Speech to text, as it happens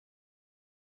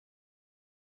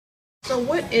So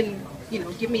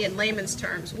give me in layman's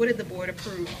terms, what did the board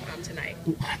approve tonight?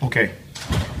 Okay.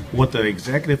 What the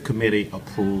executive committee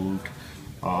approved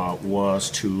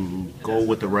was to go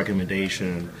with the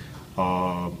recommendation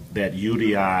that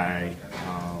UDI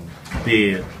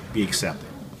bid be accepted.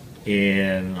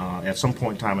 And at some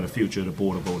point in time in the future, the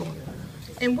board will vote on it.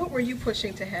 And what were you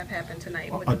pushing to have happen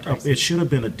tonight? It should have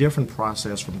been a different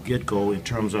process from get-go in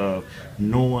terms of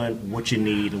knowing what you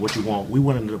need and what you want. We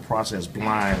went into the process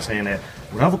blind, saying that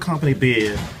whatever company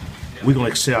bid, we're going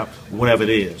to accept whatever it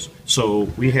is. So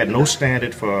we had no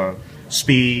standard for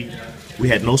speed. We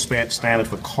had no standard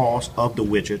for cost of the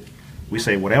widget. We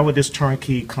say whatever this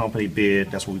turnkey company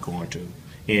bid, that's what we're going to.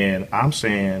 And I'm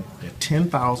saying that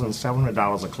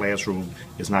 $10,700 a classroom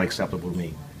is not acceptable to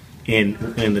me. And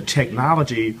the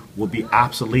technology will be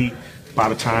obsolete by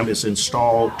the time it's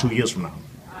installed 2 years from now.